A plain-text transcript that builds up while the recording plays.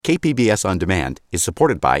KPBS On Demand is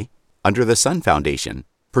supported by Under the Sun Foundation,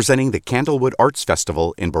 presenting the Candlewood Arts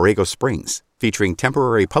Festival in Borrego Springs, featuring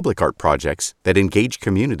temporary public art projects that engage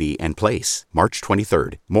community and place. March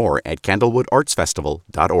 23rd. More at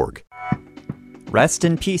candlewoodartsfestival.org. Rest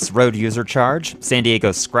in peace, road user charge. San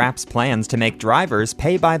Diego scraps plans to make drivers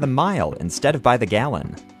pay by the mile instead of by the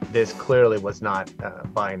gallon. This clearly was not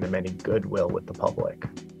buying them any goodwill with the public.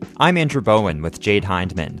 I'm Andrew Bowen with Jade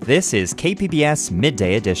Hindman. This is KPBS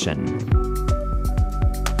Midday Edition.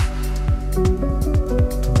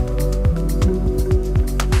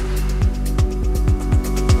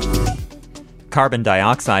 Carbon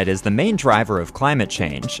dioxide is the main driver of climate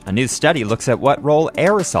change. A new study looks at what role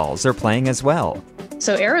aerosols are playing as well.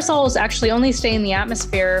 So aerosols actually only stay in the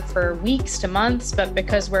atmosphere for weeks to months, but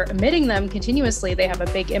because we're emitting them continuously, they have a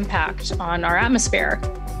big impact on our atmosphere.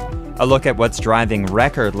 A look at what's driving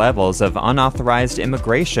record levels of unauthorized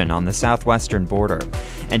immigration on the southwestern border.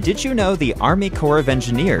 And did you know the Army Corps of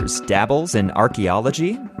Engineers dabbles in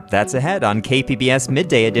archaeology? That's ahead on KPBS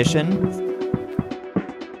Midday Edition.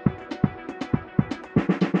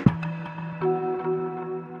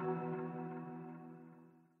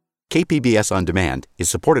 KPBS On Demand is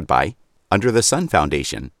supported by Under the Sun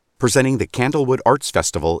Foundation, presenting the Candlewood Arts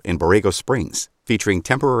Festival in Borrego Springs, featuring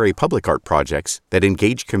temporary public art projects that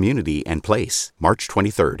engage community and place. March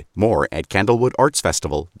 23rd. More at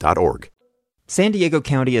candlewoodartsfestival.org. San Diego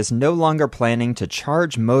County is no longer planning to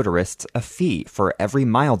charge motorists a fee for every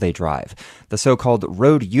mile they drive. The so-called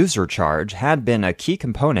road user charge had been a key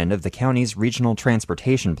component of the county's regional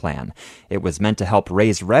transportation plan. It was meant to help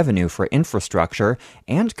raise revenue for infrastructure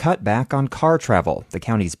and cut back on car travel, the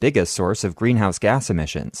county's biggest source of greenhouse gas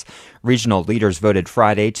emissions. Regional leaders voted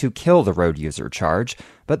Friday to kill the road user charge,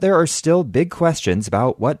 but there are still big questions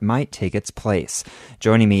about what might take its place.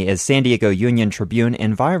 Joining me is San Diego Union Tribune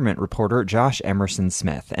environment reporter Josh Emerson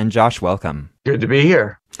Smith. And Josh, welcome. Good to be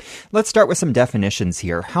here. Let's start with some definitions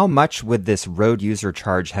here. How much would this road user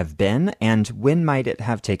charge have been, and when might it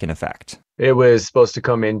have taken effect? It was supposed to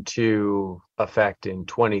come into effect in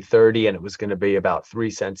 2030, and it was going to be about 3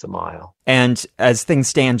 cents a mile. And as things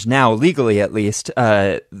stand now, legally at least,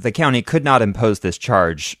 the county could not impose this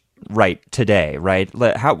charge right today, right?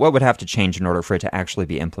 What would have to change in order for it to actually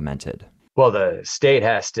be implemented? Well, the state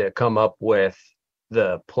has to come up with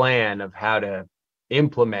the plan of how to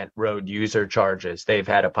implement road user charges. They've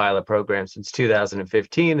had a pilot program since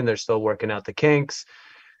 2015, and they're still working out the kinks.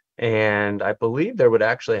 And I believe there would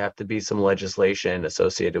actually have to be some legislation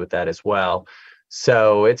associated with that as well.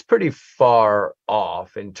 So it's pretty far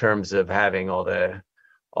off in terms of having all the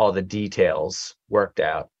details worked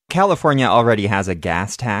out. California already has a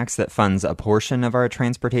gas tax that funds a portion of our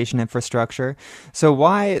transportation infrastructure. So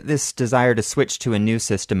why this desire to switch to a new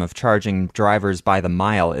system of charging drivers by the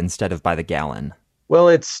mile instead of by the gallon? Well,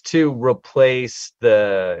 it's to replace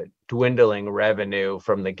the dwindling revenue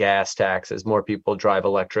from the gas tax as more people drive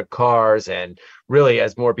electric cars, and really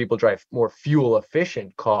as more people drive more fuel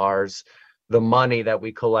efficient cars, the money that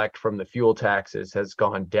we collect from the fuel taxes has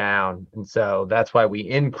gone down. And so that's why we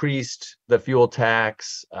increased the fuel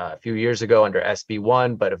tax a few years ago under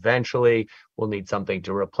SB1, but eventually we'll need something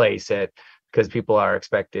to replace it because people are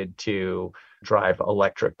expected to drive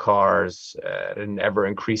electric cars at an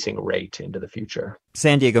ever-increasing rate into the future.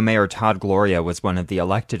 San Diego Mayor Todd Gloria was one of the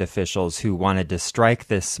elected officials who wanted to strike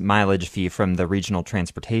this mileage fee from the regional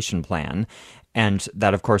transportation plan. And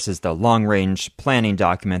that, of course, is the long-range planning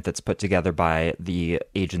document that's put together by the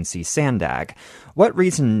agency SANDAG. What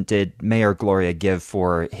reason did Mayor Gloria give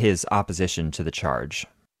for his opposition to the charge?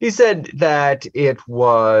 He said that it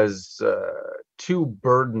was too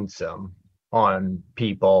burdensome on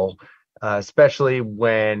people, especially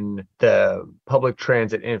when the public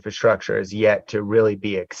transit infrastructure is yet to really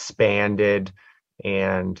be expanded.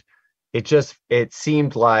 And it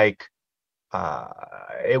seemed like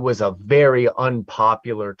it was a very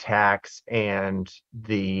unpopular tax, and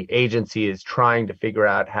the agency is trying to figure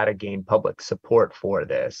out how to gain public support for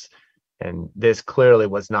this. And this clearly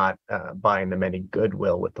was not buying them any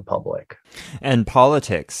goodwill with the public. And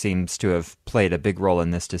politics seems to have played a big role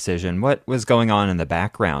in this decision. What was going on in the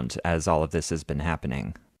background as all of this has been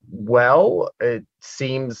happening? Well, it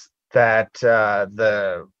seems that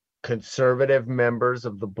the conservative members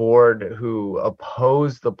of the board who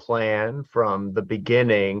opposed the plan from the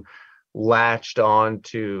beginning latched on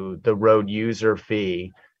to the road user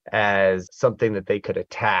fee as something that they could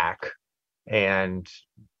attack. And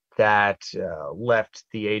that left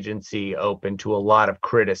the agency open to a lot of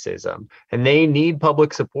criticism. And they need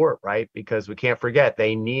public support, right? Because we can't forget,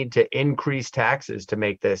 they need to increase taxes to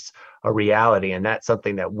make this a reality. And that's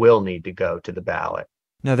something that will need to go to the ballot.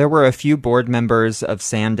 Now, there were a few board members of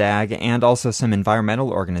SANDAG and also some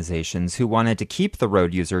environmental organizations who wanted to keep the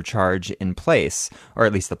road user charge in place, or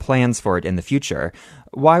at least the plans for it in the future.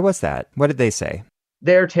 Why was that? What did they say?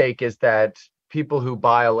 Their take is that people who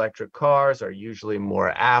buy electric cars are usually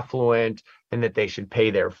more affluent and that they should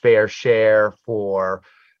pay their fair share for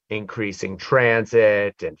increasing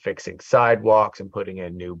transit and fixing sidewalks and putting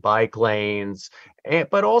in new bike lanes.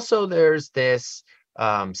 But also there's this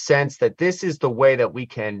sense that this is the way that we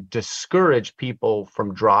can discourage people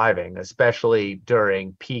from driving, especially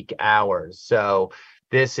during peak hours. So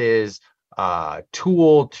this is a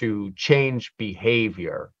tool to change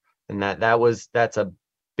behavior. And that's a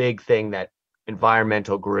big thing that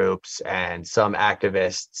environmental groups and some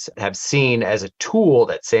activists have seen as a tool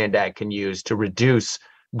that SANDAG can use to reduce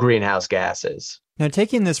greenhouse gases. Now,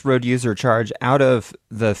 taking this road user charge out of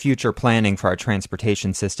the future planning for our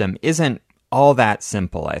transportation system isn't all that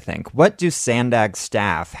simple, I think. What do SANDAG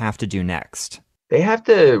staff have to do next? They have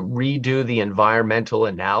to redo the environmental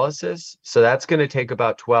analysis. So that's going to take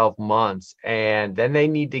about 12 months. And then they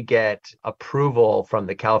need to get approval from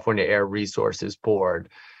the California Air Resources Board.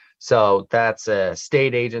 So that's a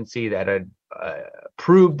state agency that had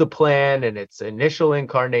approved the plan in its initial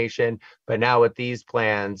incarnation. But now with these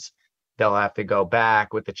plans, they'll have to go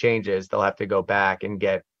back with the changes. They'll have to go back and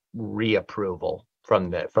get reapproval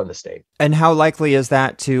from the state. And how likely is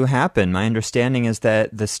that to happen? My understanding is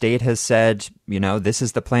that the state has said, this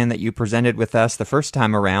is the plan that you presented with us the first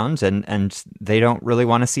time around, and they don't really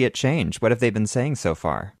want to see it change. What have they been saying so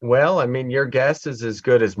far? Well, I mean, your guess is as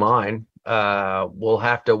good as mine. We'll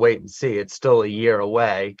have to wait and see. It's still a year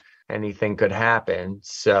away. Anything could happen.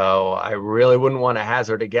 So I really wouldn't want to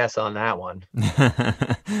hazard a guess on that one.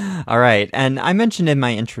 All right. And I mentioned in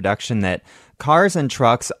my introduction that cars and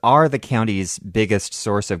trucks are the county's biggest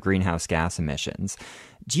source of greenhouse gas emissions.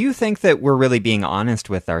 Do you think that we're really being honest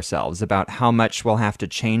with ourselves about how much we'll have to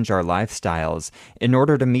change our lifestyles in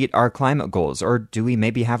order to meet our climate goals? Or do we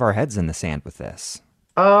maybe have our heads in the sand with this?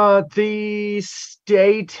 The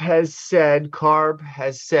state has said, CARB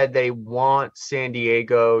has said they want San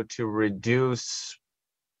Diego to reduce,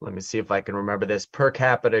 let me see if I can remember this, per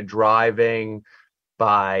capita driving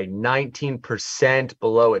by 19%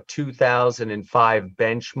 below a 2005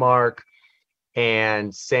 benchmark.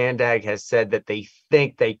 And SANDAG has said that they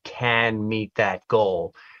think they can meet that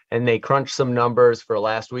goal. And they crunched some numbers for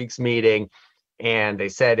last week's meeting. And they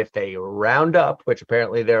said if they round up, which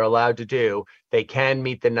apparently they're allowed to do, they can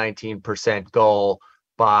meet the 19% goal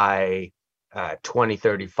by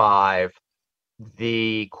 2035.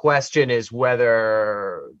 The question is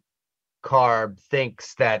whether CARB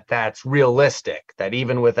thinks that that's realistic, that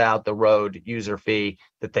even without the road user fee,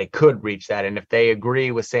 that they could reach that. And if they agree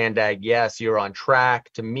with SANDAG, yes, you're on track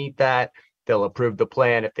to meet that, they'll approve the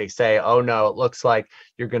plan. If they say, oh, no, it looks like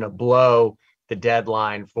you're going to blow the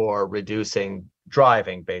deadline for reducing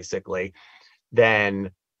driving, basically,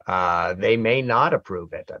 then they may not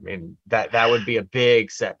approve it. I mean, that would be a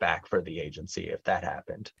big setback for the agency if that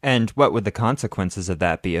happened. And what would the consequences of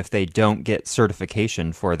that be if they don't get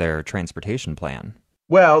certification for their transportation plan?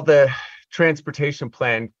 Well, the transportation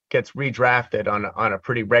plan gets redrafted on a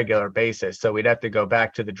pretty regular basis. So we'd have to go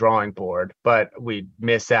back to the drawing board, but we'd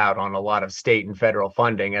miss out on a lot of state and federal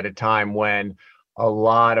funding at a time when a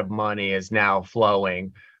lot of money is now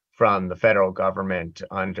flowing from the federal government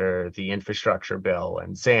under the infrastructure bill,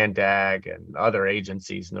 and SANDAG and other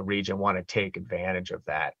agencies in the region want to take advantage of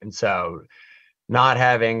that. And so not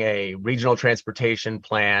having a regional transportation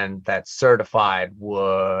plan that's certified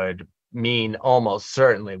would mean almost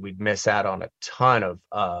certainly we'd miss out on a ton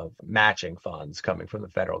of matching funds coming from the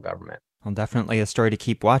federal government. Well, definitely a story to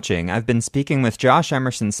keep watching. I've been speaking with Josh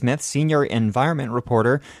Emerson Smith, senior environment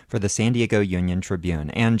reporter for the San Diego Union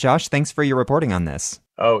Tribune. And Josh, thanks for your reporting on this.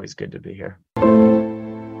 Always good to be here.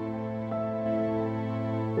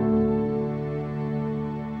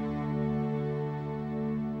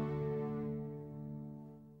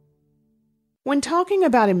 When talking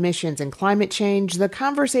about emissions and climate change, the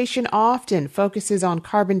conversation often focuses on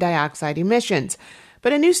carbon dioxide emissions.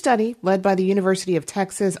 But a new study led by the University of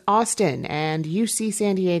Texas, Austin, and UC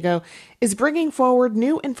San Diego is bringing forward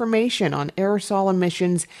new information on aerosol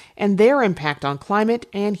emissions and their impact on climate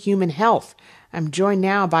and human health. I'm joined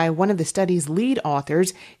now by one of the study's lead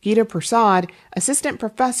authors, Geeta Prasad, assistant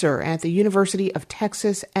professor at the University of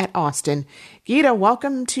Texas at Austin. Geeta,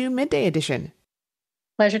 welcome to Midday Edition.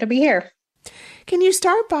 Pleasure to be here. Can you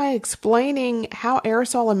start by explaining how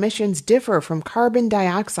aerosol emissions differ from carbon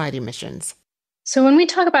dioxide emissions? So when we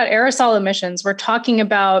talk about aerosol emissions, we're talking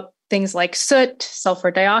about things like soot, sulfur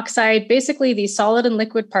dioxide, basically these solid and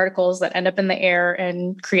liquid particles that end up in the air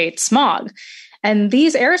and create smog. And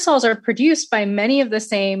these aerosols are produced by many of the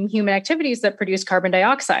same human activities that produce carbon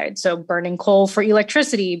dioxide. So burning coal for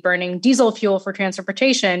electricity, burning diesel fuel for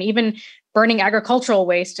transportation, even burning agricultural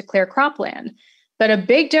waste to clear cropland. But a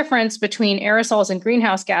big difference between aerosols and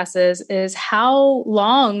greenhouse gases is how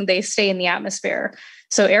long they stay in the atmosphere.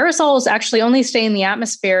 So aerosols actually only stay in the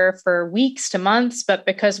atmosphere for weeks to months, but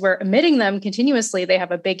because we're emitting them continuously, they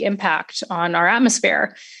have a big impact on our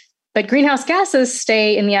atmosphere. But greenhouse gases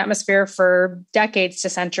stay in the atmosphere for decades to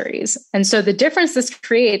centuries. And so the difference this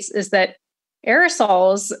creates is that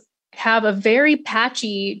aerosols have a very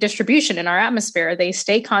patchy distribution in our atmosphere. They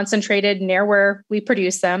stay concentrated near where we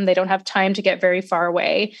produce them. They don't have time to get very far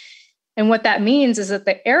away. And what that means is that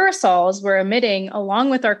the aerosols we're emitting, along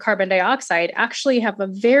with our carbon dioxide, actually have a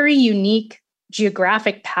very unique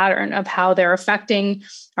geographic pattern of how they're affecting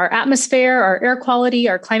our atmosphere, our air quality,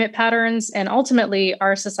 our climate patterns, and ultimately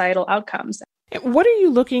our societal outcomes. What are you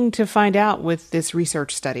looking to find out with this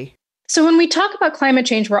research study? So when we talk about climate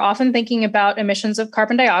change, we're often thinking about emissions of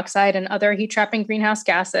carbon dioxide and other heat-trapping greenhouse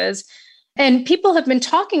gases. And people have been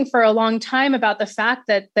talking for a long time about the fact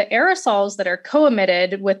that the aerosols that are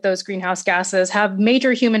co-emitted with those greenhouse gases have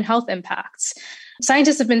major human health impacts.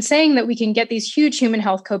 Scientists have been saying that we can get these huge human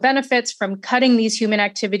health co-benefits from cutting these human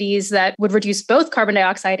activities that would reduce both carbon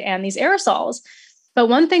dioxide and these aerosols. But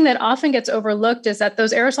one thing that often gets overlooked is that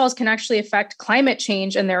those aerosols can actually affect climate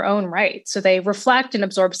change in their own right. So they reflect and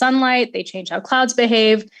absorb sunlight, they change how clouds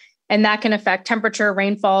behave, and that can affect temperature,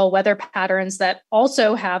 rainfall, weather patterns that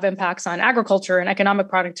also have impacts on agriculture and economic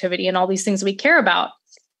productivity and all these things we care about.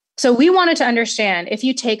 So we wanted to understand if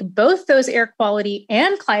you take both those air quality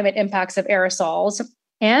and climate impacts of aerosols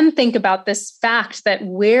and think about this fact that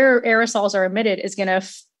where aerosols are emitted is going to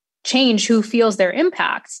change who feels their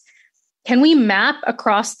impacts, can we map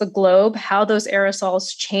across the globe how those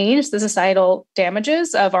aerosols change the societal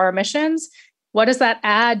damages of our emissions? What does that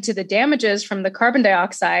add to the damages from the carbon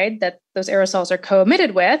dioxide that those aerosols are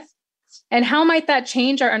co-emitted with? And how might that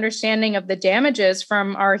change our understanding of the damages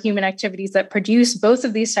from our human activities that produce both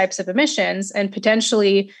of these types of emissions and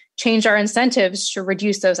potentially change our incentives to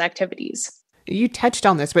reduce those activities? You touched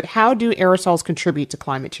on this, but how do aerosols contribute to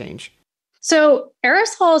climate change? So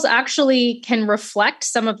aerosols actually can reflect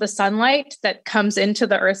some of the sunlight that comes into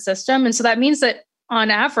the Earth system. And so that means that on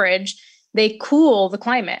average, they cool the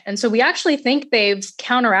climate. And so we actually think they've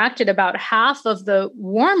counteracted about half of the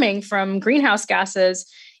warming from greenhouse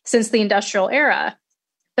gases since the industrial era.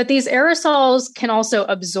 But these aerosols can also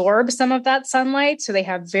absorb some of that sunlight. So they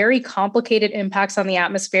have very complicated impacts on the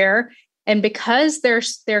atmosphere. And because their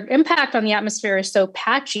impact on the atmosphere is so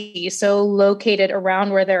patchy, so located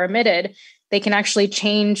around where they're emitted, they can actually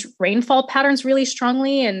change rainfall patterns really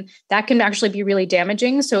strongly. And that can actually be really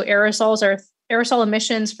damaging. So aerosol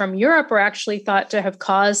emissions from Europe are actually thought to have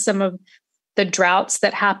caused some of the droughts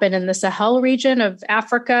that happened in the Sahel region of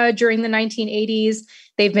Africa during the 1980s.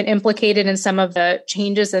 They've been implicated in some of the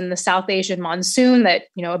changes in the South Asian monsoon that,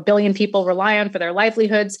 1 billion people rely on for their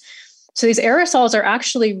livelihoods. So these aerosols are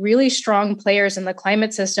actually really strong players in the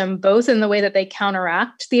climate system, both in the way that they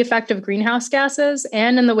counteract the effect of greenhouse gases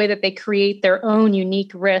and in the way that they create their own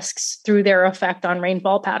unique risks through their effect on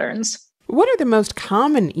rainfall patterns. What are the most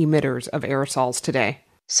common emitters of aerosols today?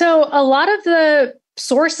 So a lot of the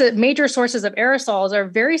major sources of aerosols are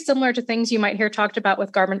very similar to things you might hear talked about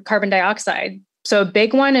with carbon dioxide. So a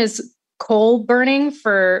big one is coal burning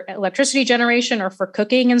for electricity generation or for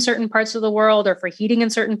cooking in certain parts of the world or for heating in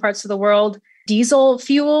certain parts of the world. Diesel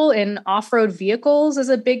fuel in off-road vehicles is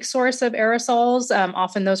a big source of aerosols.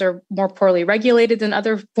 Often those are more poorly regulated than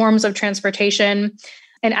other forms of transportation.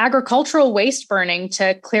 And agricultural waste burning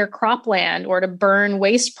to clear cropland or to burn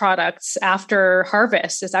waste products after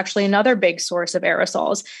harvest is actually another big source of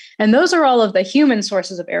aerosols. And those are all of the human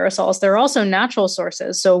sources of aerosols. There are also natural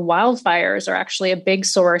sources. So wildfires are actually a big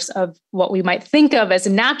source of what we might think of as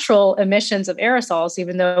natural emissions of aerosols,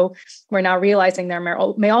 even though we're now realizing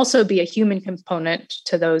there may also be a human component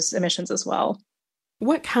to those emissions as well.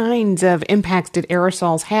 What kinds of impacts did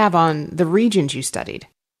aerosols have on the regions you studied?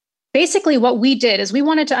 Basically, what we did is we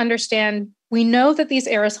wanted to understand, we know that these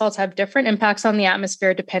aerosols have different impacts on the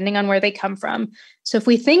atmosphere depending on where they come from. So if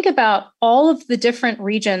we think about all of the different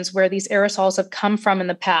regions where these aerosols have come from in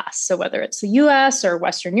the past, so whether it's the US or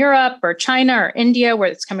Western Europe or China or India, where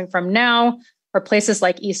it's coming from now, or places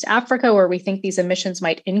like East Africa, where we think these emissions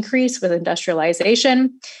might increase with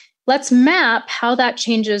industrialization, let's map how that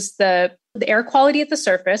changes the air quality at the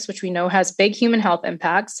surface, which we know has big human health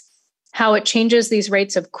impacts, how it changes these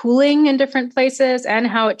rates of cooling in different places, and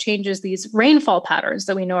how it changes these rainfall patterns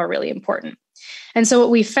that we know are really important. And so what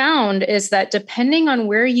we found is that depending on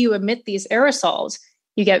where you emit these aerosols,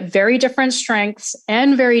 You get very different strengths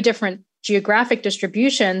and very different geographic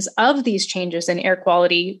distributions of these changes in air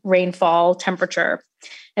quality, rainfall, temperature.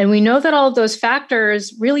 And we know that all of those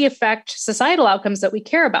factors really affect societal outcomes that we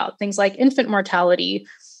care about, things like infant mortality,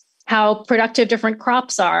 how productive different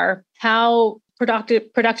crops are, how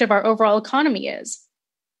productive our overall economy is.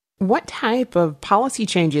 What type of policy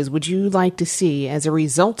changes would you like to see as a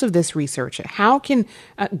result of this research? How can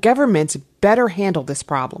governments better handle this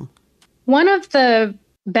problem? One of the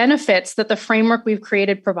benefits that the framework we've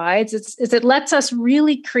created provides is it lets us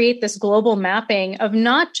really create this global mapping of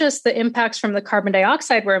not just the impacts from the carbon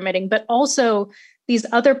dioxide we're emitting, but also these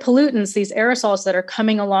other pollutants, these aerosols that are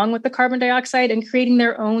coming along with the carbon dioxide and creating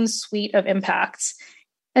their own suite of impacts.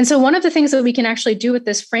 And so one of the things that we can actually do with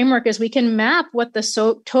this framework is we can map what the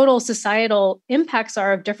total societal impacts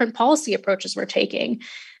are of different policy approaches we're taking.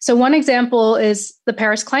 So one example is the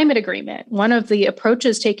Paris Climate Agreement. One of the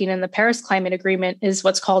approaches taken in the Paris Climate Agreement is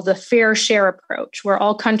what's called the fair share approach, where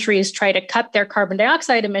all countries try to cut their carbon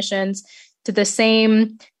dioxide emissions to the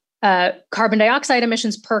same carbon dioxide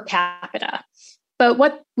emissions per capita. But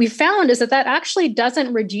what we found is that actually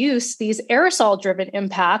doesn't reduce these aerosol-driven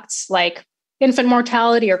impacts like infant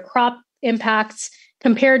mortality or crop impacts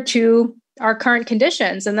compared to our current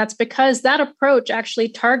conditions. And that's because that approach actually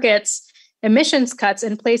targets emissions cuts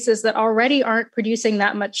in places that already aren't producing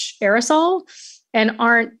that much aerosol and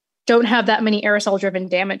don't have that many aerosol-driven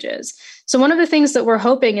damages. So one of the things that we're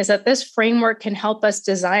hoping is that this framework can help us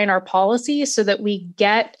design our policy so that we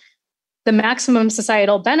get the maximum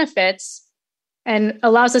societal benefits and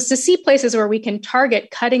allows us to see places where we can target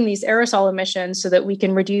cutting these aerosol emissions so that we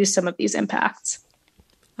can reduce some of these impacts.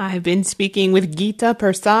 I've been speaking with Geeta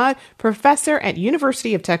Persad, professor at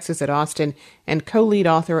University of Texas at Austin and co-lead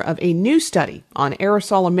author of a new study on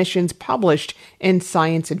aerosol emissions published in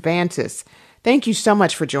Science Advances. Thank you so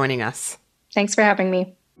much for joining us. Thanks for having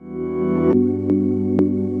me.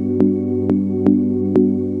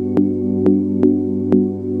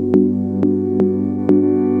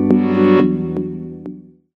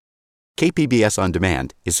 KPBS On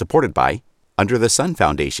Demand is supported by Under the Sun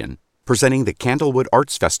Foundation, presenting the Candlewood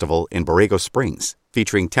Arts Festival in Borrego Springs,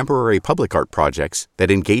 featuring temporary public art projects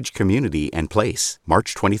that engage community and place.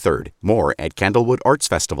 March 23rd. More at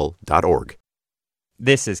candlewoodartsfestival.org.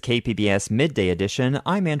 This is KPBS Midday Edition.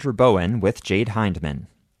 I'm Andrew Bowen with Jade Hindman.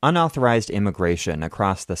 Unauthorized immigration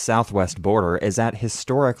across the southwest border is at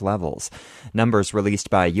historic levels. Numbers released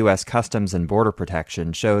by U.S. Customs and Border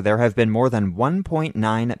Protection show there have been more than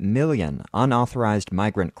 1.9 million unauthorized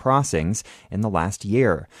migrant crossings in the last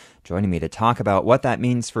year. Joining me to talk about what that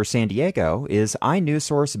means for San Diego is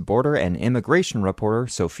iNewsSource border and immigration reporter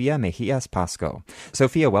Sofia Mejias Pasco.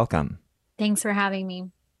 Sofia, welcome. Thanks for having me.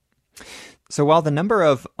 So while the number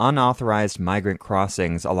of unauthorized migrant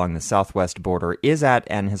crossings along the southwest border is at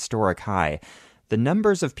an historic high, the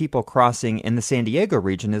numbers of people crossing in the San Diego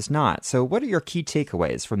region is not. So what are your key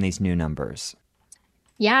takeaways from these new numbers?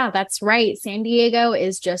 Yeah, that's right. San Diego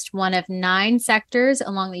is just one of 9 sectors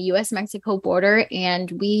along the U.S.-Mexico border,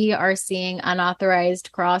 and we are seeing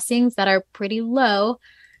unauthorized crossings that are pretty low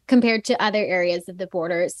compared to other areas of the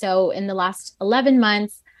border. So in the last 11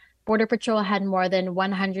 months, Border Patrol had more than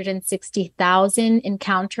 160,000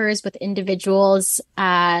 encounters with individuals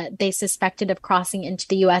they suspected of crossing into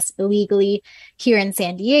the U.S. illegally here in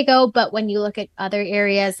San Diego. But when you look at other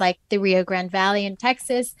areas like the Rio Grande Valley in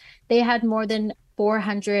Texas, they had more than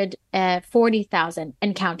 440,000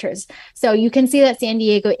 encounters. So you can see that San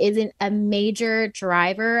Diego isn't a major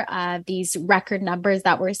driver of these record numbers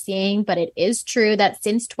that we're seeing, but it is true that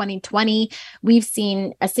since 2020, we've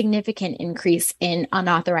seen a significant increase in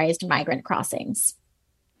unauthorized migrant crossings.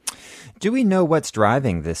 Do we know what's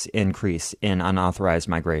driving this increase in unauthorized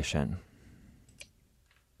migration?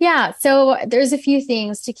 Yeah, so there's a few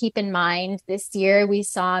things to keep in mind. This year, we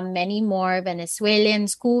saw many more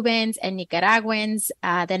Venezuelans, Cubans, and Nicaraguans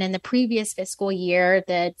than in the previous fiscal year.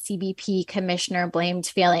 The CBP commissioner blamed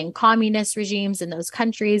failing communist regimes in those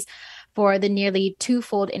countries for the nearly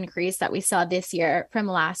twofold increase that we saw this year from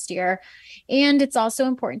last year. And it's also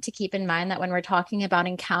important to keep in mind that when we're talking about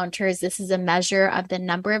encounters, this is a measure of the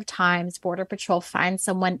number of times Border Patrol finds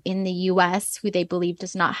someone in the U.S. who they believe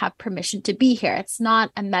does not have permission to be here. It's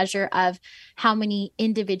not a measure of how many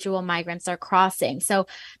individual migrants are crossing. So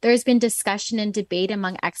there's been discussion and debate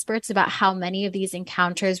among experts about how many of these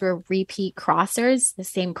encounters were repeat crossers, the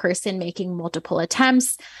same person making multiple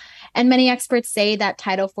attempts. And many experts say that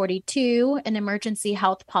Title 42, an emergency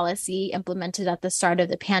health policy implemented at the start of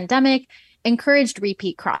the pandemic, encouraged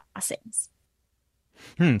repeat crossings.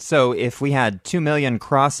 So if we had 2 million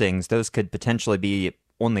crossings, those could potentially be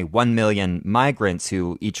only 1 million migrants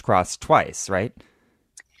who each cross twice, right?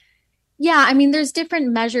 Yeah, I mean, there's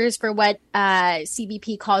different measures for what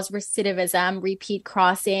CBP calls recidivism, repeat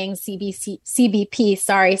crossing.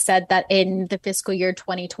 CBP said that in the fiscal year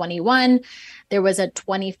 2021, there was a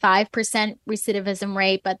 25% recidivism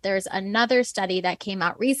rate, but there's another study that came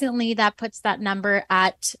out recently that puts that number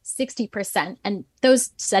at 60%. And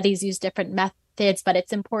those studies use different methods, but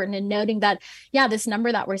it's important in noting that, yeah, this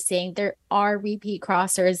number that we're seeing, there are repeat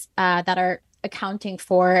crossers that are accounting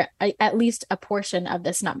for at least a portion of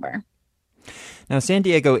this number. Now, San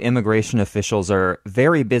Diego immigration officials are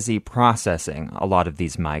very busy processing a lot of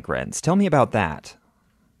these migrants. Tell me about that.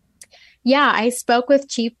 Yeah, I spoke with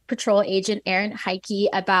Chief Patrol Agent Aaron Heike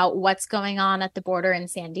about what's going on at the border in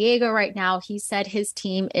San Diego right now. He said his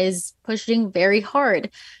team is pushing very hard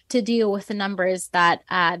to deal with the numbers that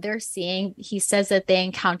they're seeing. He says that they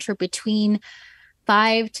encounter between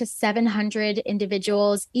 500 to 700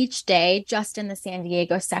 individuals each day just in the San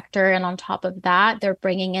Diego sector. And on top of that, they're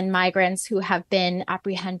bringing in migrants who have been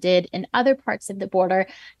apprehended in other parts of the border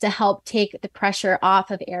to help take the pressure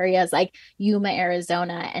off of areas like Yuma,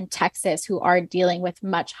 Arizona, and Texas, who are dealing with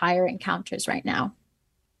much higher encounters right now.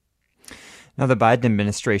 Now, the Biden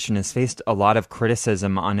administration has faced a lot of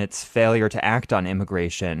criticism on its failure to act on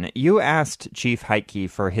immigration. You asked Chief Heike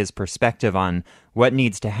for his perspective on what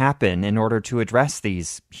needs to happen in order to address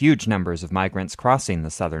these huge numbers of migrants crossing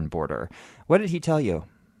the southern border. What did he tell you?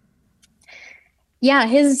 Yeah,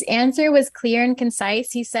 his answer was clear and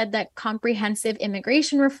concise. He said that comprehensive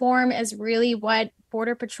immigration reform is really what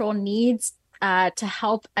Border Patrol needs to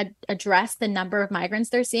help address the number of migrants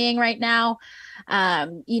they're seeing right now.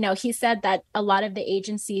 He said that a lot of the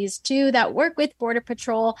agencies, too, that work with Border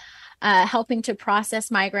Patrol, helping to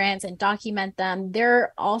process migrants and document them,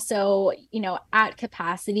 they're also, at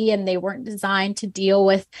capacity, and they weren't designed to deal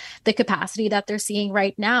with the capacity that they're seeing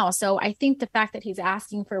right now. So I think the fact that he's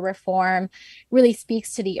asking for reform really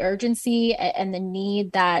speaks to the urgency and the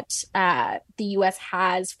need that the U.S.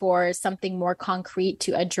 has for something more concrete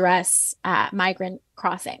to address migrant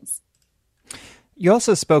crossings. You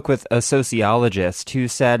also spoke with a sociologist who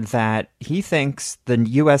said that he thinks the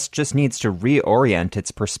U.S. just needs to reorient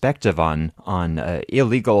its perspective on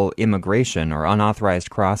illegal immigration or unauthorized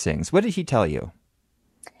crossings. What did he tell you?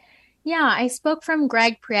 Yeah, I spoke from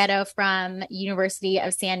Greg Prieto from University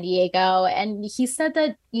of San Diego, and he said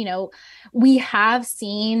that, we have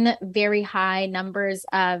seen very high numbers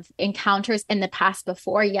of encounters in the past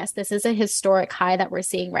before. Yes, this is a historic high that we're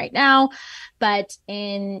seeing right now, but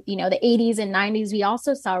in, the 80s and 90s, we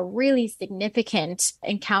also saw really significant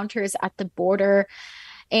encounters at the border.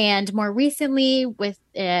 And more recently, with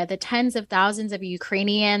the tens of thousands of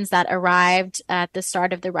Ukrainians that arrived at the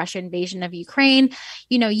start of the Russian invasion of Ukraine,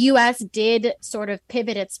 U.S. did sort of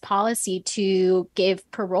pivot its policy to give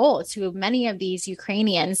parole to many of these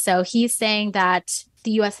Ukrainians. So he's saying that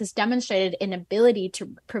the U.S. has demonstrated an ability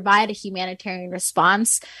to provide a humanitarian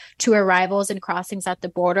response to arrivals and crossings at the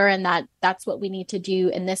border, and that's what we need to do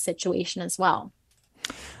in this situation as well.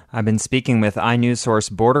 I've been speaking with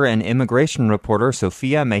iNewsSource border and immigration reporter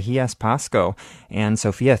Sofia Mejias Pasco. And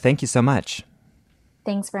Sofia, thank you so much.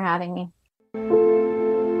 Thanks for having me.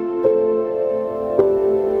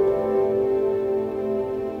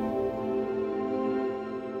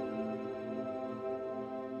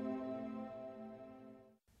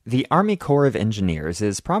 The Army Corps of Engineers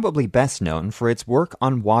is probably best known for its work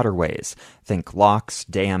on waterways. Think locks,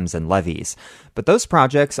 dams, and levees. But those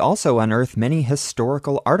projects also unearth many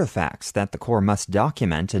historical artifacts that the Corps must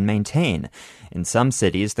document and maintain. In some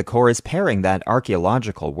cities, the Corps is pairing that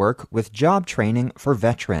archaeological work with job training for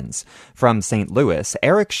veterans. From St. Louis,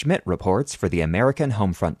 Eric Schmidt reports for the American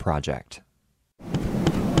Homefront Project.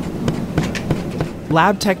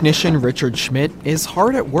 Lab technician Richard Schmidt is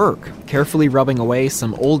hard at work, carefully rubbing away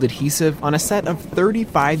some old adhesive on a set of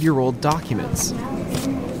 35-year-old documents.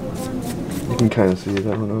 You can kind of see it,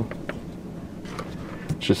 I don't know.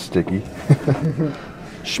 It's just sticky.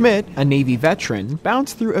 Schmidt, a Navy veteran,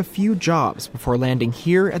 bounced through a few jobs before landing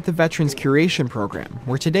here at the Veterans Curation Program,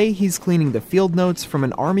 where today he's cleaning the field notes from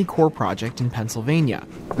an Army Corps project in Pennsylvania.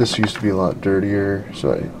 This used to be a lot dirtier,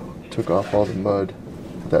 so I took off all the mud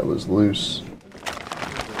that was loose.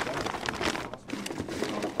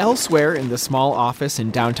 Elsewhere in the small office in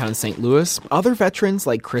downtown St. Louis, other veterans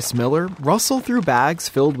like Chris Miller rustle through bags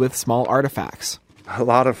filled with small artifacts. A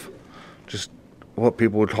lot of just what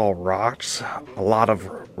people would call rocks. A lot of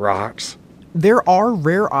rocks. There are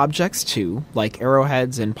rare objects too, like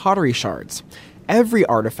arrowheads and pottery shards. Every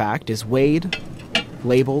artifact is weighed,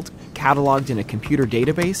 labeled, cataloged in a computer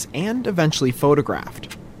database, and eventually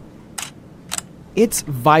photographed. It's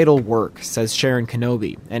vital work, says Sharon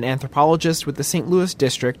Kenobi, an anthropologist with the St. Louis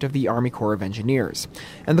district of the Army Corps of Engineers.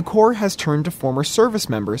 And the Corps has turned to former service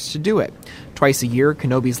members to do it. Twice a year,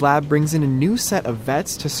 Kenobi's lab brings in a new set of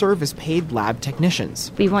vets to serve as paid lab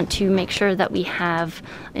technicians. We want to make sure that we have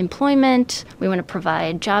employment. We want to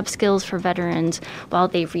provide job skills for veterans while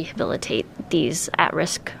they rehabilitate these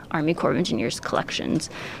at-risk Army Corps of Engineers collections.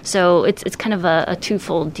 So it's kind of a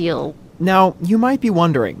twofold deal. Now, you might be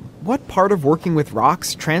wondering, what part of working with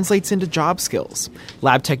rocks translates into job skills?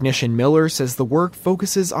 Lab technician Miller says the work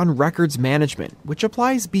focuses on records management, which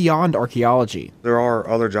applies beyond archaeology. There are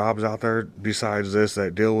other jobs out there besides this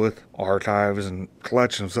that deal with archives and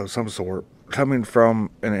collections of some sort. Coming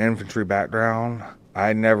from an infantry background,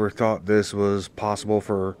 I never thought this was possible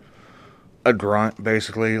for a grunt,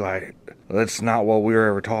 basically. That's not what we were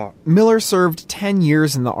ever taught. Miller served 10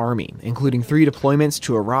 years in the Army, including 3 deployments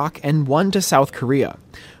to Iraq and 1 to South Korea.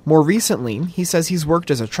 More recently, he says he's worked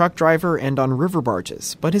as a truck driver and on river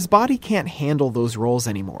barges, but his body can't handle those roles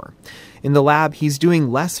anymore. In the lab, he's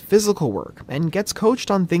doing less physical work and gets coached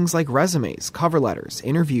on things like resumes, cover letters,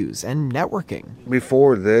 interviews, and networking.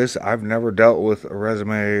 Before this, I've never dealt with a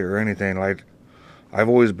resume or anything. I've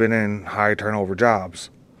always been in high turnover jobs.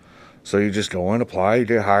 So you just go in, apply, you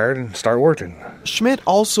get hired, and start working. Schmidt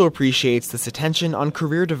also appreciates this attention on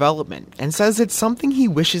career development and says it's something he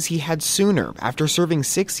wishes he had sooner after serving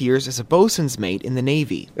 6 years as a bosun's mate in the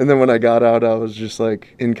Navy. And then when I got out, I was just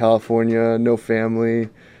in California, no family.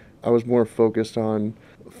 I was more focused on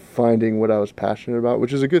finding what I was passionate about,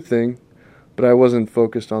 which is a good thing, but I wasn't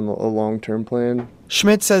focused on a long-term plan.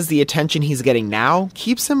 Schmidt says the attention he's getting now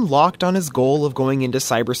keeps him locked on his goal of going into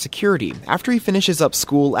cybersecurity after he finishes up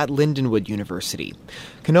school at Lindenwood University.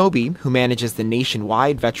 Kenobi, who manages the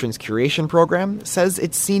nationwide Veterans Curation Program, says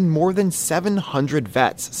it's seen more than 700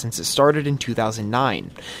 vets since it started in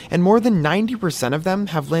 2009, and more than 90% of them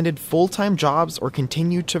have landed full-time jobs or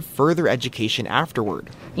continue to further education afterward.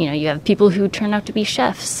 You have people who turn out to be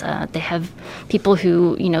chefs. They have people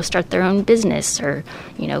who, start their own business or,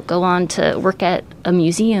 go on to work at a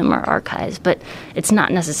museum or archives, but it's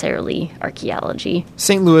not necessarily archaeology.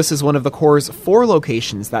 St. Louis is one of the Corps' 4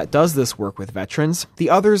 locations that does this work with veterans.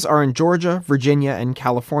 The others are in Georgia, Virginia, and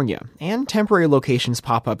California, and temporary locations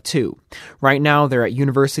pop up too. Right now, they're at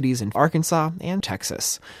universities in Arkansas and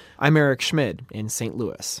Texas. I'm Eric Schmid in St.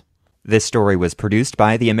 Louis. This story was produced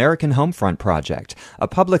by the American Homefront Project, a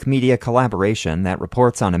public media collaboration that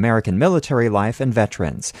reports on American military life and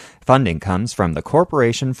veterans. Funding comes from the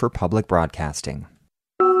Corporation for Public Broadcasting.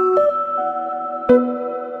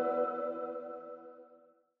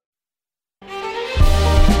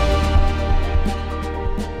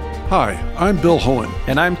 Hi, I'm Bill Hohen.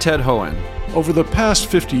 And I'm Ted Hohen. Over the past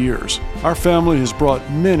 50 years, our family has brought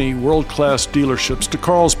many world-class dealerships to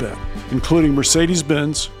Carlsbad, including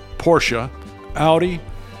Mercedes-Benz, Porsche, Audi,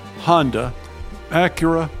 Honda,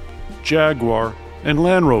 Acura, Jaguar, and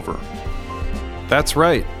Land Rover. That's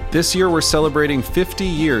right. This year we're celebrating 50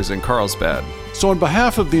 years in Carlsbad. So on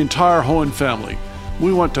behalf of the entire Hohen family,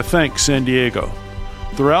 we want to thank San Diego.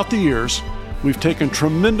 Throughout the years, we've taken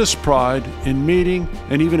tremendous pride in meeting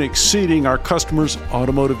and even exceeding our customers'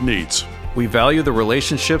 automotive needs. We value the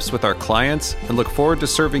relationships with our clients and look forward to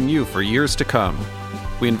serving you for years to come.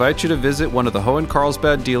 We invite you to visit one of the Hohen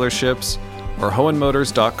Carlsbad dealerships or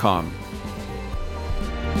hohenmotors.com.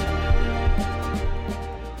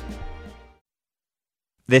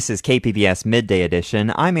 This is KPBS Midday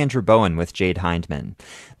Edition. I'm Andrew Bowen with Jade Hindman.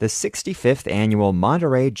 The 65th Annual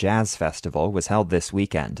Monterey Jazz Festival was held this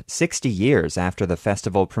weekend, 60 years after the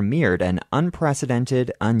festival premiered an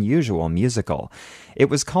unprecedented, unusual musical. It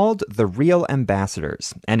was called The Real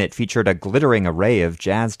Ambassadors, and it featured a glittering array of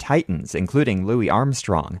jazz titans, including Louis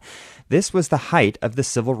Armstrong. This was the height of the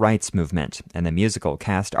civil rights movement, and the musical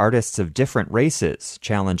cast artists of different races,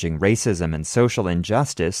 challenging racism and social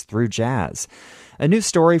injustice through jazz. A new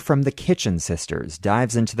story from the Kitchen Sisters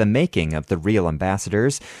dives into the making of The Real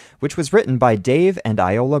Ambassadors, which was written by Dave and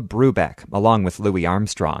Iola Brubeck, along with Louis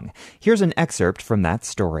Armstrong. Here's an excerpt from that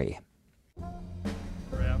story.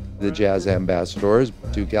 The Jazz Ambassadors,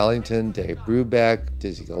 Duke Ellington, Dave Brubeck,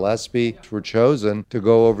 Dizzy Gillespie, were chosen to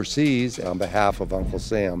go overseas on behalf of Uncle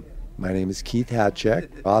Sam. My name is Keith Hatchek,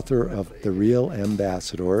 author of The Real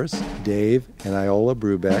Ambassadors. Dave and Iola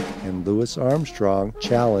Brubeck and Louis Armstrong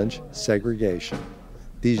challenge segregation.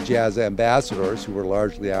 These jazz ambassadors, who were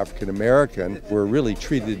largely African American, were really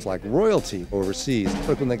treated like royalty overseas.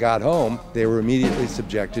 But when they got home, they were immediately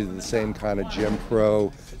subjected to the same kind of Jim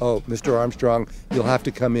Crow. Oh, Mr. Armstrong, you'll have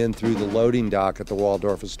to come in through the loading dock at the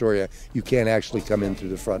Waldorf Astoria. You can't actually come in through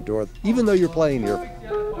the front door, even though you're playing here.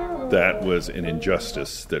 That was an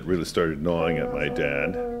injustice that really started gnawing at my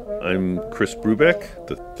dad. I'm Chris Brubeck,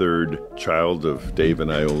 the third child of Dave and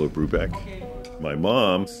Iola Brubeck. My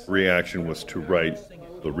mom's reaction was to write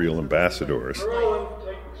The Real Ambassadors.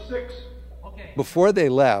 Before they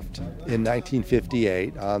left in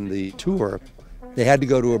 1958 on the tour, they had to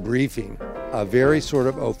go to a briefing. A very sort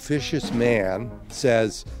of officious man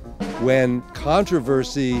says, when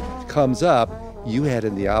controversy comes up, you head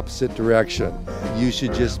in the opposite direction. You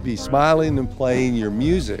should just be smiling and playing your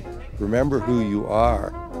music. Remember who you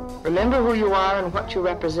are. Remember who you are and what you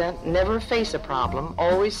represent. Never face a problem,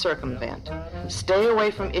 always circumvent. Stay away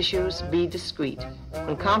from issues, be discreet.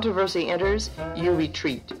 When controversy enters, you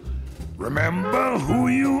retreat. Remember who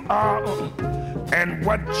you are and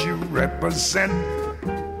what you represent.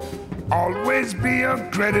 Always be a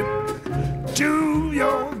credit to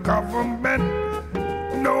your government.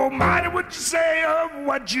 No matter what you say or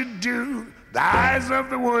what you do, the eyes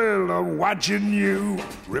of the world are watching you.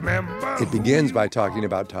 Remember. It begins by talking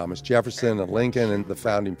about Thomas Jefferson and Lincoln and the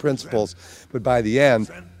founding principles, but by the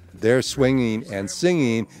end, they're swinging and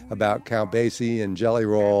singing about Count Basie and Jelly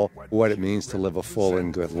Roll, what it means to live a full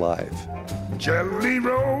and good life. Jelly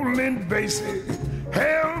Roll and Basie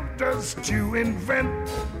helped us to invent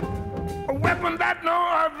a weapon that no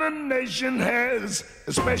other nation has,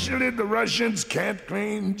 especially the Russians can't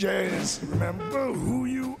claim jazz. Remember who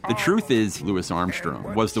you are. The truth is, Louis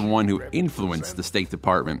Armstrong was the one who influenced the State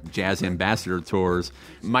Department jazz ambassador tours.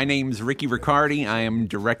 My name's Ricky Riccardi. I am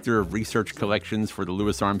Director of Research Collections for the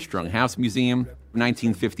Louis Armstrong House Museum. In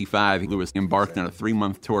 1955, Louis embarked on a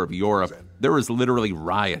 3-month tour of Europe. There was literally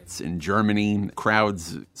riots in Germany,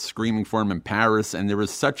 crowds screaming for him in Paris, and there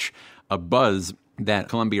was such a buzz that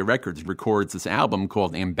Columbia Records records this album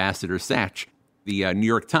called Ambassador Satch. The New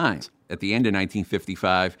York Times, at the end of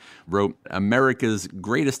 1955, wrote, America's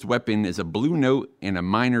greatest weapon is a blue note in a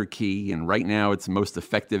minor key, and right now its most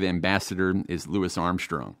effective ambassador is Louis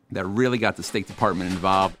Armstrong. That really got the State Department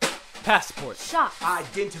involved. Passport, shop,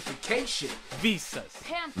 identification, visas.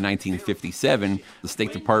 In 1957, the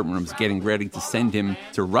State Department was getting ready to send him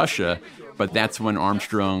to Russia, but that's when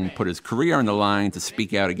Armstrong put his career on the line to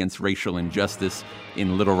speak out against racial injustice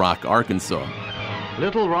in Little Rock, Arkansas.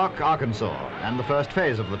 Little Rock, Arkansas, and the first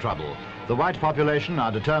phase of the trouble. The white population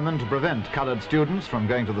are determined to prevent colored students from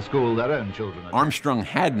going to the school their own children attend. Armstrong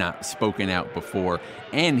had not spoken out before,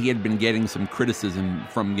 and he had been getting some criticism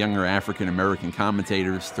from younger African-American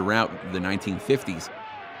commentators throughout the 1950s.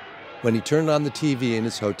 When he turned on the TV in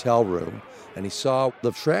his hotel room and he saw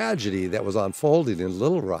the tragedy that was unfolding in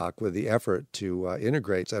Little Rock with the effort to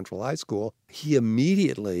integrate Central High School, he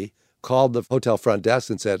immediately called the hotel front desk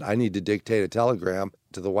and said, I need to dictate a telegram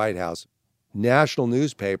to the White House. National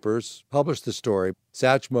newspapers published the story.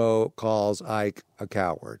 Satchmo calls Ike a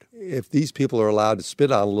coward. If these people are allowed to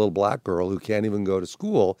spit on a little black girl who can't even go to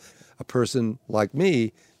school, a person like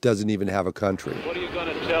me doesn't even have a country. What are you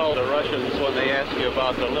going to tell the Russians when they ask you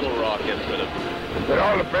about the Little Rock incident? It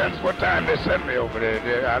all depends what time they send me over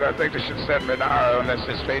there. I don't think they should send me now unless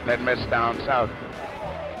they straighten that mess down south.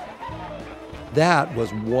 That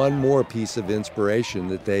was one more piece of inspiration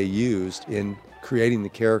that they used in creating the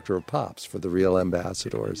character of Pops for the Real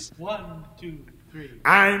Ambassadors. 1, 2, 3.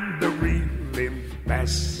 I'm the real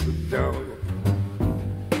ambassador.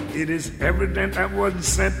 It is evident I wasn't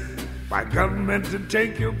sent by government to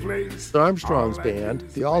take your place. Armstrong's band,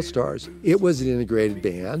 the All-Stars, it was an integrated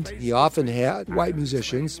band. He often had white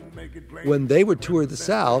musicians. When they would tour the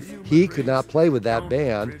South, he could not play with that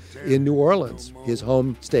band in New Orleans, his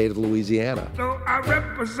home state of Louisiana. So I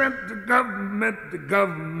represent the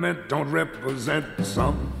government don't represent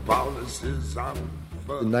some policies.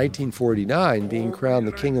 In 1949, being crowned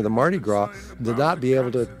the king of the Mardi Gras, to not be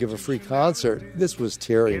able to give a free concert, this was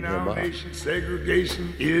tearing him up.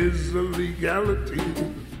 Segregation is a legality,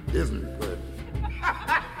 isn't it?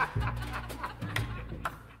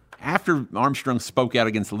 After Armstrong spoke out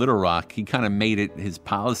against Little Rock, he kind of made it his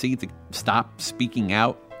policy to stop speaking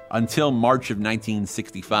out until March of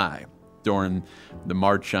 1965. During the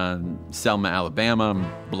march on Selma, Alabama,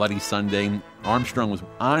 Bloody Sunday, Armstrong was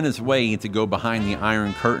on his way to go behind the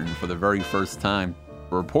Iron Curtain for the very first time.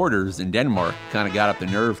 Reporters in Denmark kind of got up the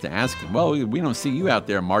nerve to ask him, well, we don't see you out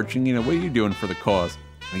there marching, what are you doing for the cause?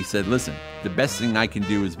 And he said, listen, the best thing I can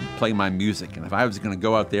do is play my music, and if I was going to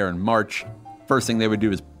go out there and march, first thing they would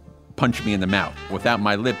do is punch me in the mouth. Without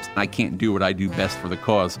my lips, I can't do what I do best for the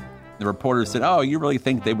cause. The reporter said, oh, you really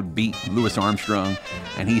think they would beat Louis Armstrong?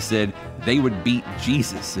 And he said, they would beat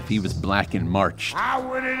Jesus if he was black and marched. I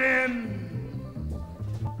went it in.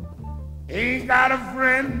 Ain't got a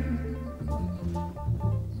friend.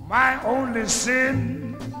 My only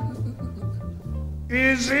sin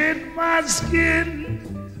is in my skin.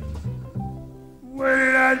 What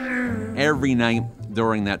did I do? Every night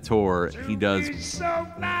during that tour, he does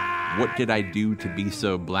What Did I Do to Be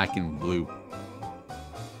So Black and Blue,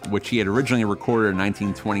 which he had originally recorded in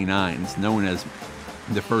 1929. It's known as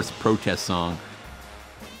the first protest song.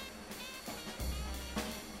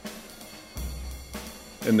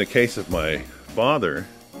 In the case of my father,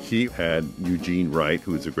 he had Eugene Wright,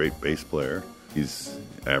 who was a great bass player. He's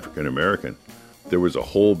African American. There was a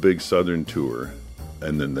whole big Southern tour,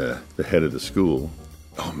 and then the head of the school,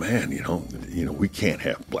 oh man, you know, we can't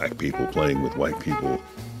have black people playing with white people.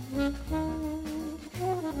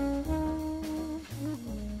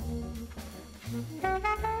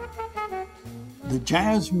 The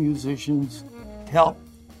jazz musicians helped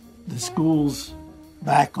the schools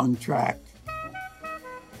back on track.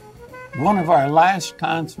 One of our last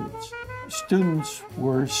concerts, students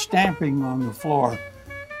were stamping on the floor,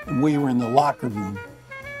 and we were in the locker room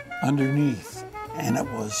underneath, and it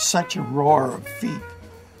was such a roar of feet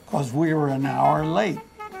because we were an hour late.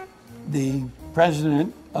 The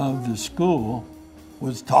president of the school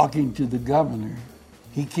was talking to the governor.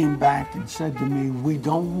 He came back and said to me, "We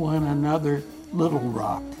don't want another Little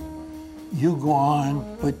Rock. You go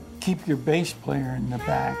on, but keep your bass player in the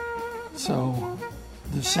back." So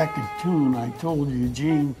the second tune, I told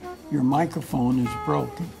Eugene, "Your microphone is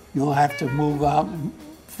broken. You'll have to move out in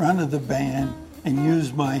front of the band and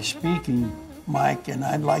use my speaking mic, and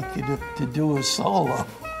I'd like you to do a solo."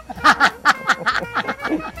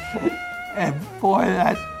 And boy,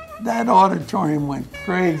 that auditorium went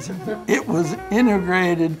crazy. It was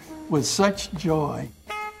integrated with such joy.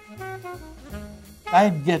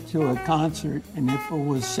 I'd get to a concert, and if it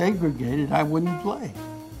was segregated, I wouldn't play.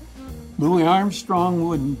 Louis Armstrong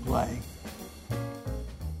wouldn't play.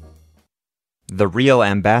 The Real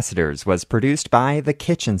Ambassadors was produced by the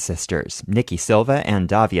Kitchen Sisters, Nikki Silva and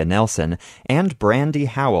Davia Nelson, and Brandy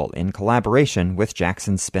Howell in collaboration with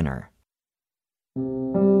Jackson Spinner.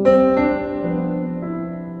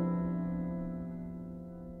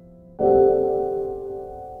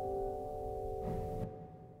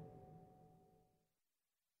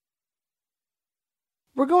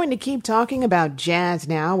 We're going to keep talking about jazz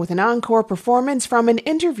now with an encore performance from an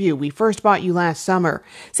interview we first brought you last summer.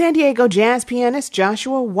 San Diego jazz pianist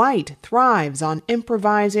Joshua White thrives on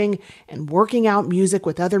improvising and working out music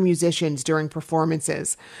with other musicians during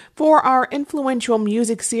performances. For our influential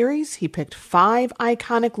music series, he picked 5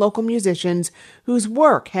 iconic local musicians whose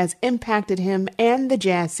work has impacted him and the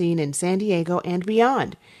jazz scene in San Diego and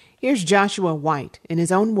beyond. Here's Joshua White in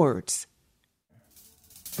his own words.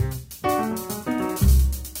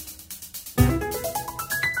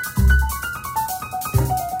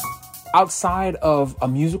 Outside of a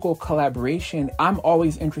musical collaboration, I'm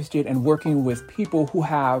always interested in working with people who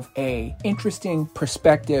have an interesting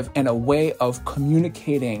perspective and a way of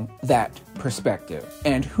communicating that perspective,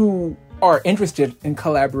 and who are interested in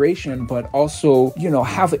collaboration, but also,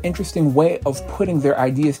 have an interesting way of putting their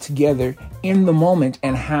ideas together in the moment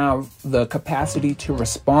and have the capacity to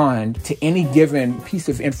respond to any given piece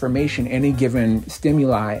of information, any given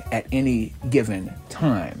stimuli at any given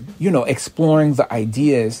time. Exploring the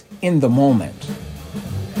ideas in the moment.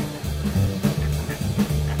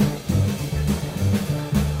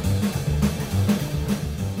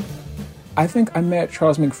 I think I met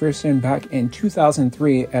Charles McPherson back in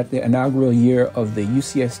 2003 at the inaugural year of the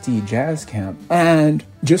UCSD Jazz Camp. And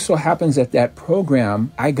just so happens at that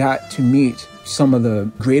program, I got to meet some of the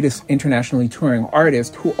greatest internationally touring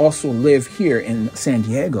artists who also live here in San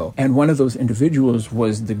Diego. And one of those individuals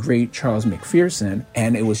was the great Charles McPherson.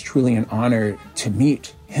 And it was truly an honor to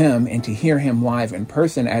meet him and to hear him live in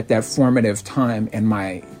person at that formative time in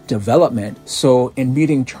my development. So in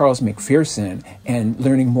meeting Charles McPherson and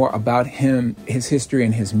learning more about him, his history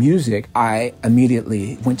and his music, I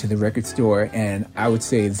immediately went to the record store, and I would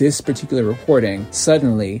say this particular recording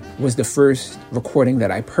suddenly was the first recording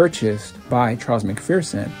that I purchased by Charles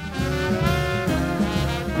McPherson.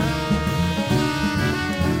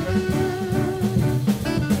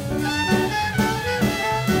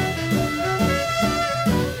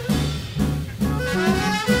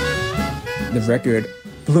 The record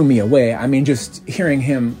blew me away. I mean, just hearing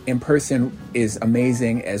him in person is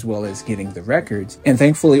amazing, as well as getting the records. And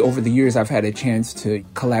thankfully, over the years, I've had a chance to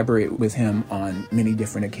collaborate with him on many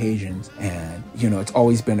different occasions. And, it's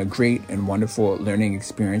always been a great and wonderful learning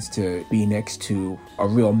experience to be next to a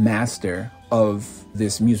real master of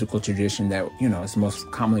this musical tradition that, is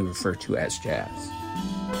most commonly referred to as jazz.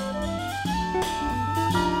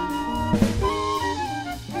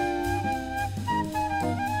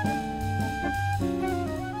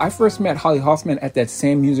 I first met Holly Hoffman at that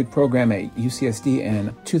same music program at UCSD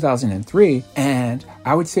in 2003, and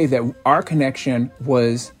I would say that our connection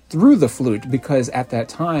was through the flute, because at that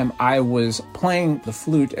time I was playing the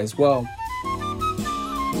flute as well.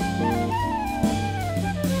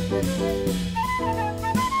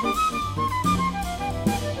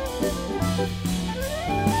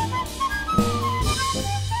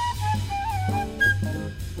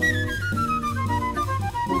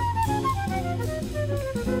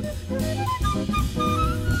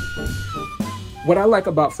 What I like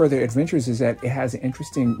about Further Adventures is that it has an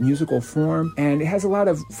interesting musical form and it has a lot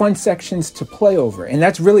of fun sections to play over. And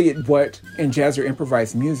that's really what in jazz or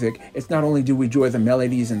improvised music, it's not only do we enjoy the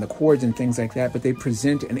melodies and the chords and things like that, but they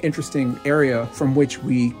present an interesting area from which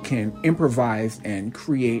we can improvise and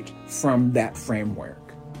create from that framework.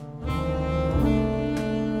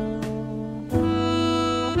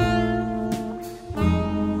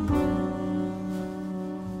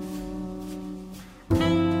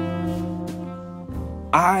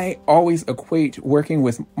 I always equate working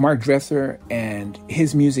with Mark Dresser and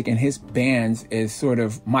his music and his bands as sort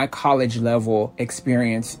of my college level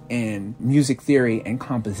experience in music theory and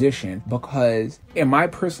composition, because in my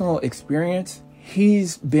personal experience,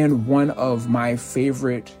 he's been one of my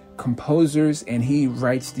favorite composers, and he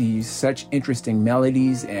writes these such interesting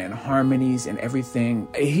melodies and harmonies and everything.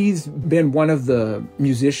 He's been one of the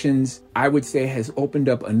musicians I would say has opened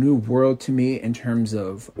up a new world to me in terms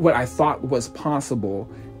of what I thought was possible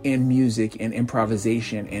in music and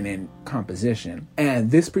improvisation and in composition.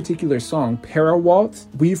 And this particular song, Para Waltz,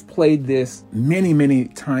 we've played this many, many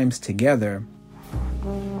times together.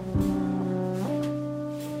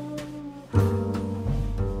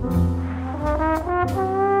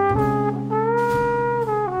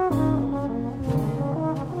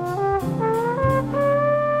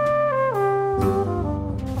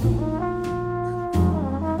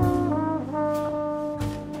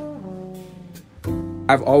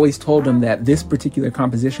 I've always told him that this particular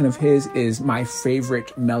composition of his is my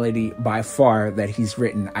favorite melody by far that he's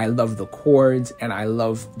written. I love the chords and I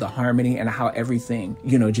love the harmony and how everything,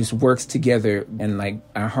 just works together in like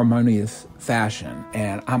a harmonious fashion.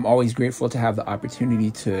 And I'm always grateful to have the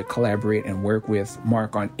opportunity to collaborate and work with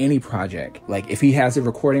Mark on any project. Like if he has a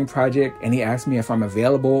recording project and he asks me if I'm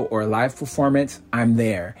available or a live performance, I'm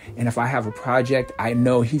there. And if I have a project, I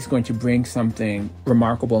know he's going to bring something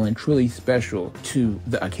remarkable and truly special to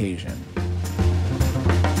the occasion.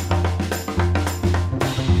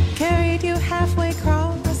 Carried you halfway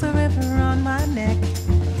across the river on my neck,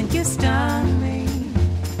 and you stung me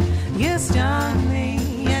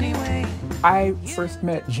anyway. I first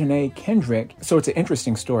met Janae Kendrick, so it's an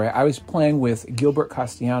interesting story. I was playing with Gilbert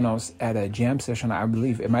Castellanos at a jam session, I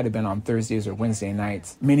believe it might have been on Thursdays or Wednesday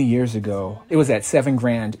nights, many years ago. It was at 7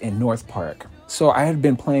 Grand in North Park. So I had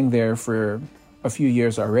been playing there for a few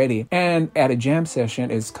years already. And at a jam session,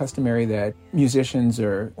 it's customary that musicians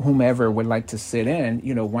or whomever would like to sit in,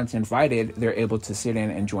 once invited, they're able to sit in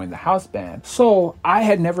and join the house band. So I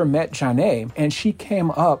had never met Janae, and she came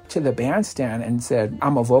up to the bandstand and said,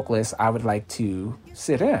 I'm a vocalist, I would like to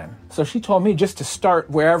sit in. So she told me just to start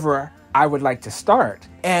wherever I would like to start.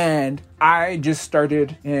 And I just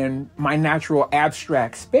started in my natural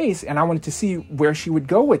abstract space, and I wanted to see where she would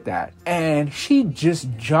go with that. And she just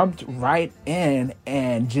jumped right in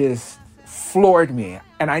and just floored me.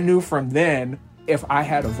 And I knew from then, if I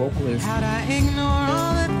had a vocalist, how'd I ignore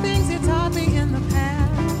all the things you taught me in the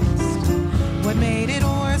past? What made it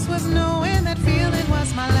worse was knowing that feeling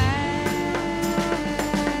was my last.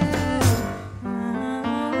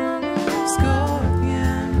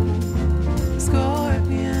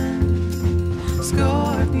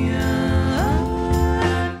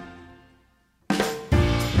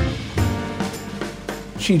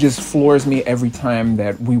 She just floors me every time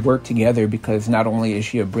that we work together, because not only is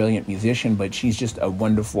she a brilliant musician, but she's just a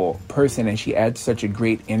wonderful person, and she adds such a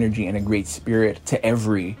great energy and a great spirit to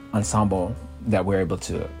every ensemble that we're able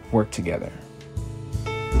to work together.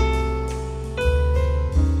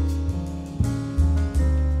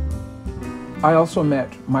 I also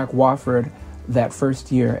met Mike Wofford that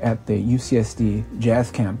first year at the UCSD Jazz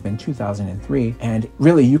Camp in 2003. And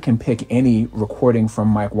really, you can pick any recording from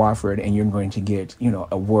Mike Wofford and you're going to get,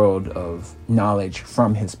 a world of knowledge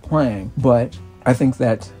from his playing. But I think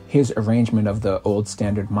that his arrangement of the old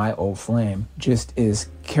standard, My Old Flame, just is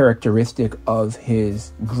characteristic of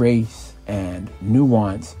his grace and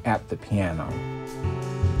nuance at the piano.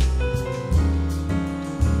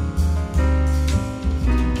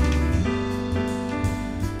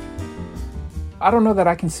 I don't know that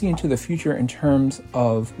I can see into the future in terms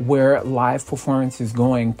of where live performance is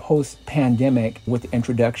going post-pandemic with the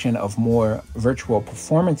introduction of more virtual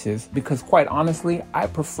performances, because quite honestly, I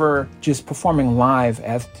prefer just performing live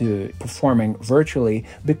as to performing virtually,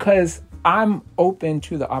 because I'm open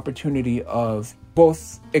to the opportunity of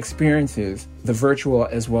both experiences, the virtual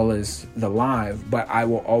as well as the live, but I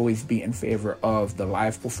will always be in favor of the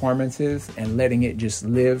live performances and letting it just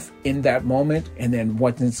live in that moment. And then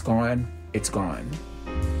once it's gone, it's gone.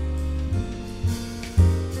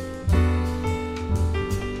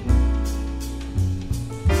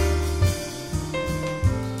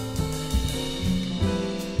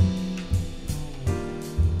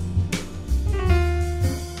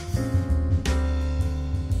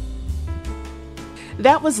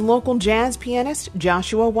 That was local jazz pianist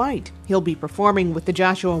Joshua White. He'll be performing with the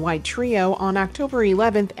Joshua White Trio on October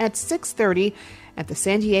 11th at 6:30 at the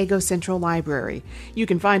San Diego Central Library. You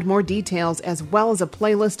can find more details as well as a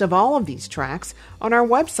playlist of all of these tracks on our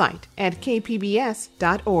website at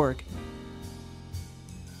kpbs.org.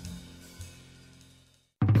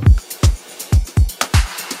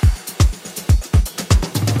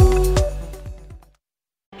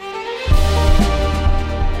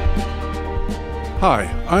 Hi,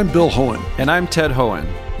 I'm Bill Hohen. And I'm Ted Hohen.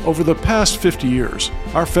 Over the past 50 years,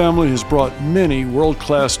 our family has brought many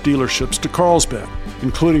world-class dealerships to Carlsbad,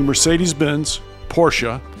 including Mercedes-Benz,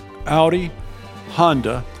 Porsche, Audi,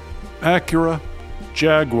 Honda, Acura,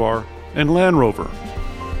 Jaguar, and Land Rover.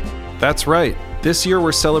 That's right. This year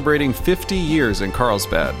we're celebrating 50 years in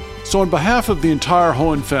Carlsbad. So on behalf of the entire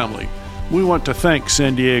Hohen family, we want to thank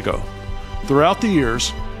San Diego. Throughout the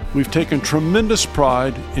years, we've taken tremendous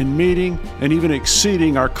pride in meeting and even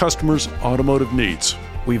exceeding our customers' automotive needs.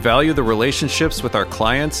 We value the relationships with our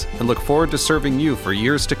clients and look forward to serving you for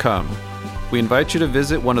years to come. We invite you to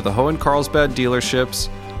visit one of the Hohen Carlsbad dealerships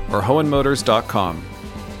or hohenmotors.com.